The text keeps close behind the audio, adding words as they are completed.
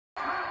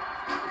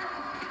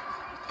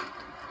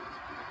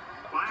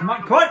Come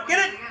on,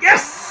 get it!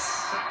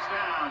 Yes!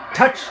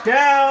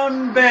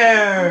 Touchdown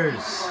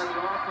Bears!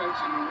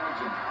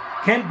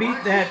 Can't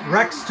beat that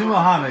Rex to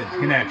Muhammad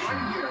connection.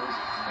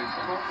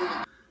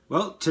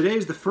 Well,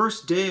 today's the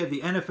first day of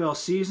the NFL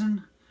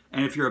season,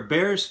 and if you're a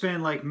Bears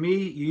fan like me,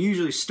 you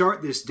usually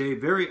start this day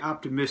very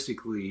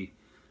optimistically,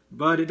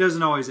 but it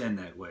doesn't always end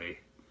that way.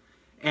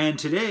 And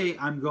today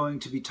I'm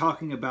going to be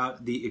talking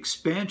about the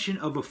expansion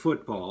of a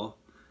football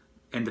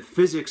and the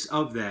physics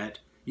of that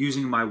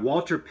using my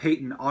Walter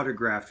Payton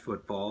autographed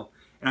football,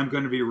 and I'm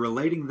going to be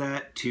relating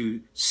that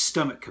to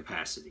stomach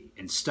capacity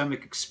and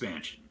stomach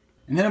expansion.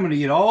 And then I'm going to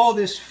eat all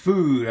this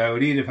food I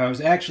would eat if I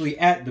was actually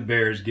at the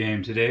Bears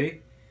game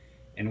today,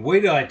 and wait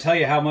till I tell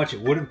you how much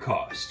it would have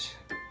cost.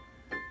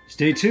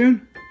 Stay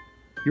tuned.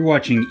 You're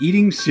watching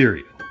Eating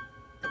Cereal.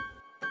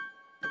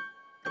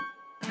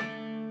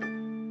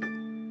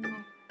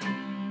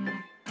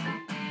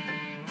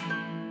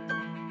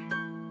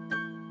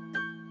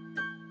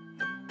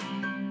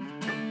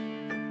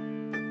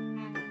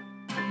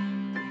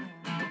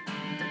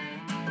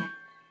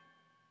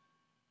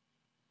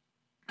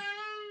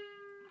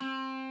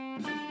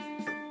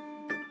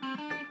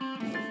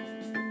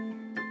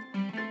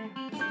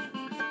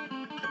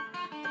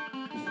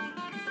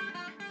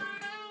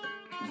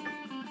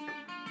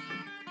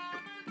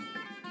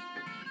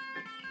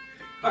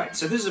 Alright,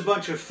 so this is a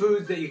bunch of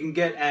foods that you can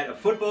get at a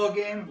football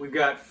game. We've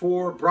got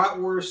 4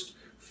 bratwurst,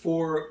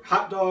 4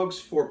 hot dogs,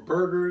 4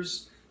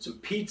 burgers, some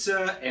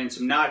pizza, and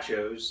some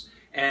nachos.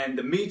 And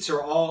the meats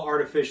are all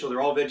artificial,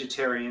 they're all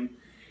vegetarian.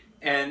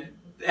 And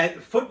at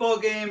the football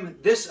game,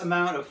 this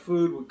amount of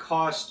food would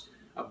cost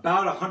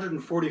about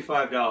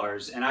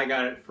 $145, and I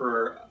got it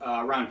for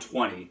around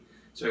 $20.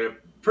 So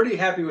pretty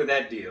happy with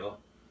that deal.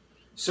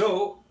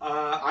 So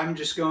I'm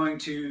just going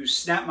to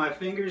snap my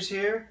fingers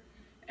here,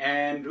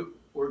 and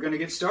we're going to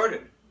get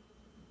started.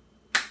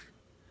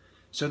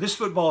 So this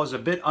football is a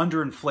bit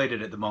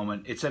underinflated at the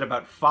moment. It's at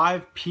about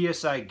 5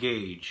 psi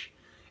gauge.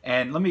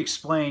 And let me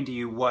explain to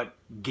you what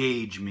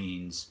gauge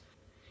means.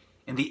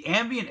 In the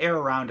ambient air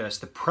around us,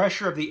 the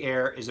pressure of the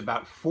air is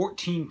about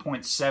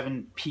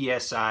 14.7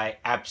 psi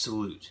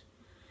absolute,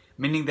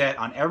 meaning that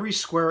on every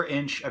square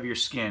inch of your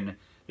skin,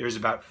 there's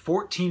about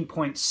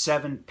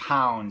 14.7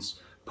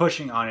 pounds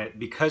pushing on it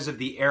because of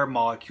the air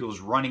molecules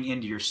running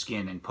into your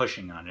skin and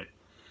pushing on it.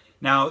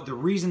 Now, the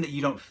reason that you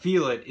don't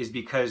feel it is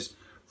because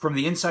from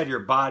the inside of your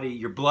body,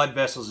 your blood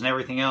vessels and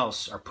everything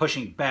else are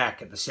pushing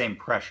back at the same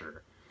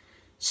pressure.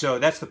 So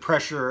that's the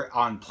pressure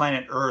on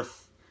planet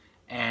Earth,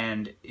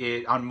 and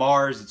on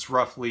Mars, it's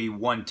roughly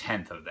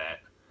 1/10 of that.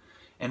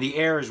 And the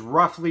air is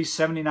roughly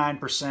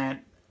 79%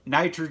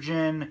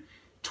 nitrogen,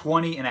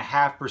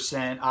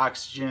 20.5%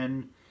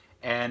 oxygen,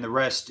 and the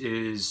rest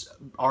is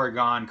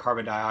argon,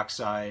 carbon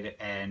dioxide,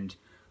 and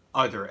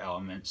other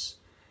elements.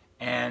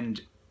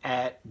 And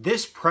at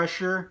this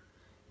pressure,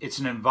 it's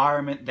an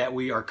environment that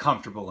we are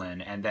comfortable in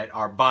and that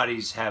our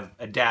bodies have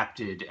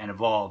adapted and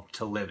evolved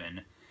to live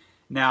in.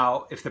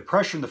 Now, if the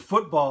pressure in the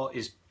football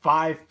is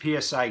 5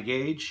 psi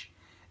gauge,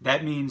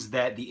 that means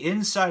that the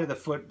inside of the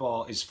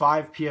football is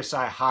 5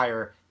 psi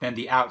higher than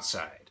the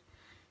outside.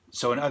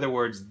 So in other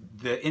words,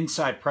 the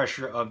inside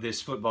pressure of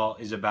this football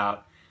is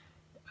about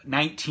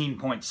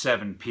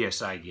 19.7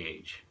 psi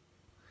gauge.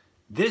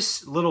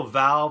 This little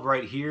valve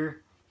right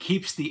here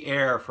keeps the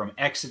air from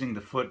exiting the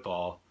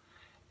football.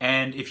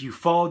 And if you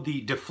followed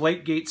the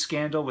Deflategate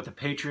scandal with the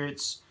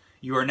Patriots,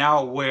 you are now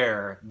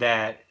aware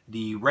that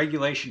the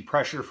regulation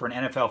pressure for an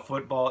NFL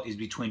football is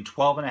between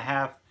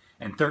 12.5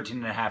 and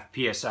 13.5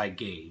 psi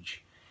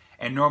gauge.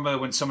 And normally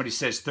when somebody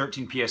says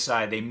 13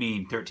 psi, they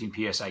mean 13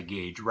 psi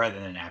gauge rather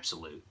than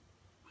absolute.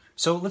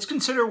 So let's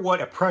consider what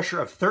a pressure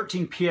of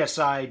 13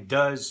 psi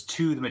does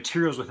to the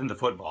materials within the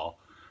football.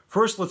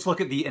 First, let's look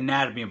at the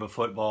anatomy of a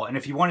football, and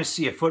if you want to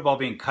see a football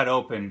being cut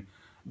open,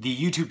 the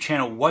YouTube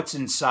channel What's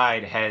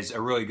Inside has a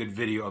really good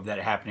video of that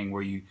happening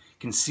where you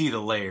can see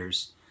the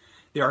layers.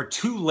 There are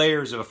 2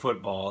 layers of a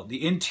football.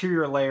 The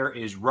interior layer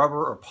is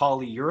rubber or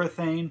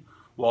polyurethane,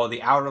 while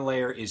the outer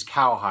layer is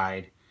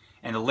cowhide,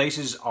 and the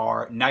laces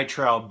are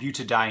nitrile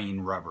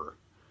butadiene rubber.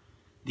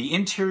 The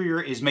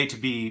interior is made to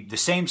be the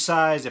same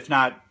size, if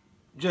not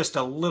just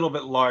a little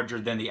bit larger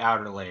than the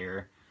outer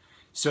layer,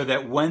 so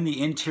that when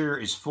the interior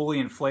is fully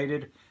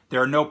inflated,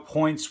 there are no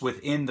points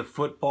within the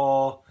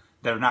football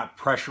that are not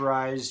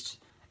pressurized.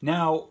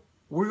 Now,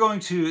 we're going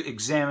to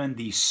examine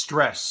the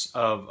stress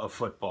of a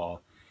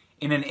football.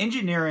 In an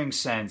engineering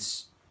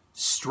sense,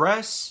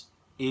 stress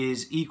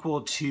is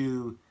equal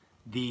to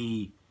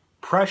the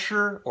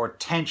pressure or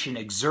tension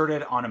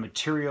exerted on a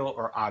material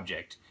or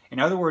object.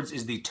 In other words,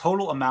 is the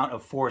total amount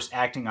of force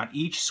acting on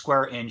each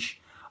square inch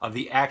of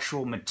the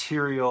actual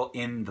material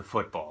in the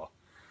football.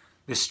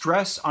 The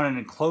stress on an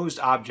enclosed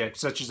object,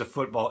 such as a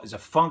football, is a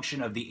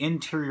function of the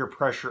interior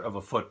pressure of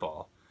a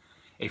football.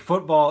 A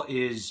football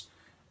is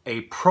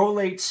a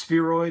prolate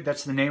spheroid,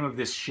 that's the name of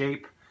this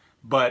shape,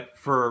 but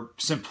for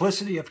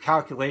simplicity of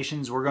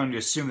calculations, we're going to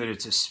assume that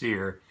it's a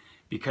sphere,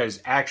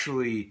 because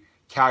actually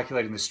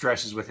calculating the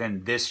stresses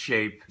within this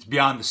shape is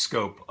beyond the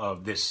scope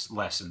of this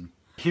lesson.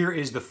 Here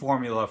is the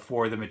formula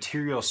for the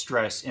material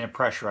stress in a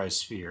pressurized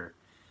sphere.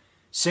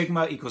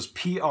 Sigma equals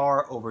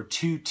PR over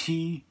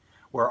 2T,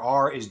 where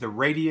R is the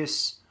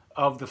radius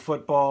of the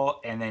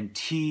football, and then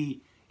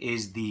T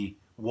is the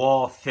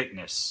wall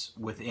thickness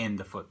within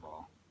the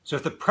football. So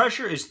if the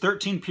pressure is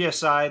 13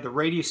 psi, the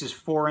radius is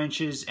 4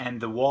 inches,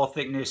 and the wall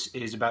thickness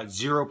is about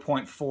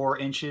 0.4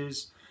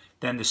 inches,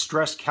 then the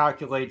stress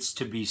calculates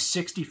to be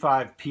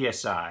 65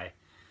 psi.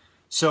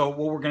 So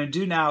what we're going to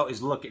do now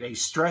is look at a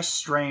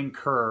stress-strain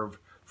curve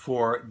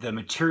for the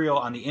material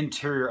on the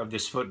interior of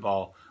this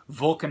football,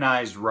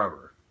 vulcanized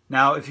rubber.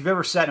 Now, if you've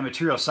ever sat in a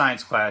material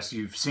science class,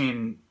 you've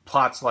seen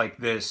plots like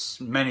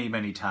this many,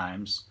 many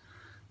times.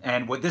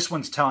 And what this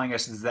one's telling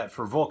us is that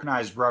for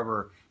vulcanized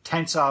rubber,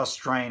 tensile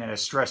strain at a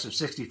stress of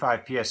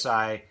 65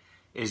 psi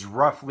is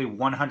roughly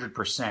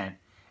 100%.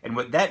 And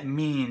what that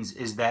means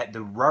is that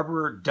the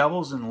rubber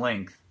doubles in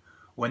length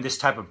when this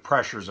type of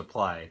pressure is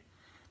applied.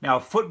 Now,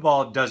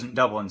 football doesn't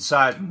double in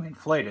size when we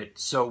inflate it,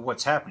 so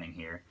what's happening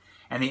here?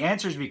 And the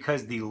answer is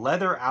because the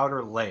leather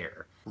outer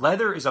layer.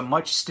 Leather is a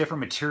much stiffer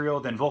material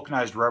than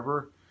vulcanized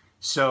rubber,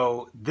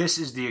 so this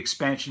is the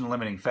expansion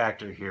limiting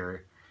factor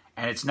here,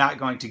 and it's not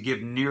going to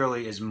give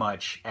nearly as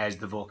much as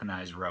the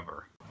vulcanized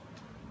rubber.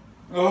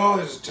 Oh,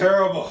 this is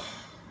terrible.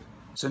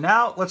 So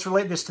now let's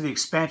relate this to the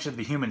expansion of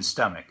the human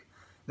stomach.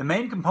 The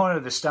main component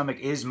of the stomach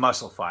is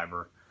muscle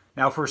fiber.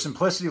 Now for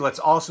simplicity, let's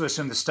also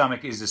assume the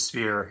stomach is a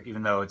sphere,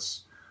 even though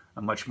it's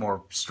a much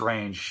more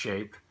strange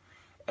shape.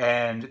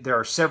 And there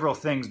are several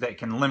things that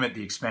can limit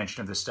the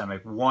expansion of the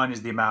stomach. One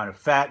is the amount of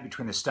fat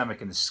between the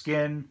stomach and the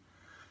skin.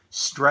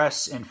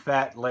 Stress in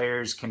fat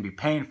layers can be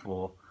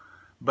painful,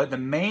 but the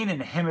main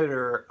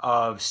inhibitor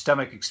of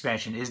stomach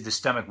expansion is the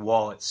stomach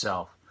wall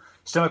itself.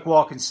 Stomach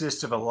wall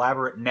consists of an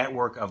elaborate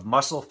network of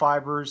muscle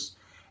fibers,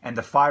 and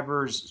the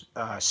fibers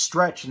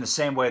stretch in the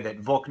same way that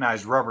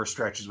vulcanized rubber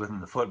stretches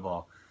within the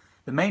football.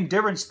 The main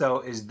difference,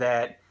 though, is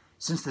that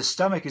since the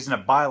stomach is in a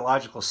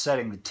biological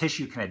setting, the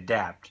tissue can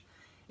adapt.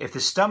 If the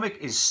stomach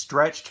is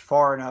stretched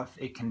far enough,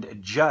 it can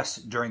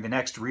adjust during the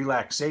next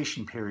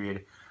relaxation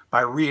period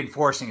by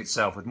reinforcing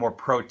itself with more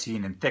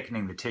protein and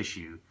thickening the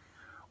tissue.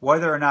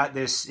 Whether or not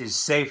this is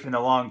safe in the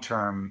long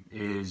term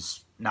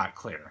is not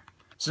clear.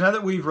 So now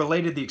that we've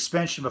related the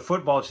expansion of a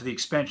football to the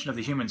expansion of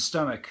the human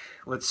stomach,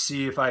 let's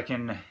see if I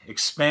can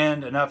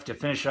expand enough to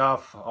finish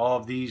off all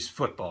of these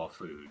football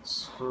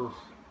foods.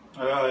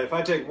 If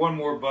I take one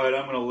more bite,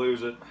 I'm going to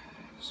lose it.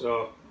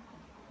 So,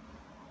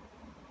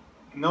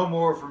 no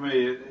more for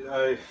me.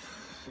 I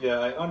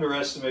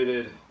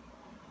underestimated.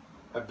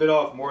 I bit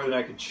off more than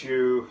I could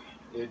chew.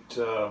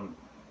 And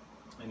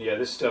yeah,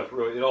 this stuff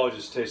really, it all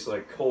just tastes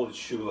like cold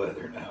shoe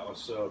leather now.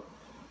 So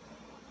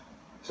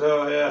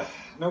yeah,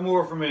 no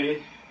more for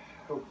me.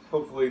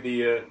 Hopefully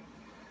the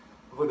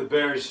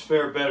bears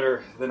fare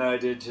better than I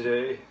did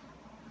today.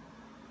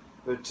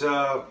 But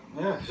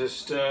yeah,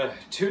 just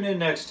tune in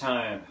next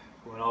time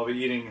when I'll be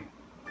eating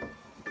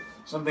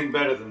something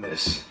better than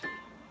this.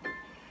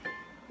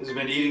 This has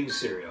been Eating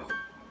Cereal.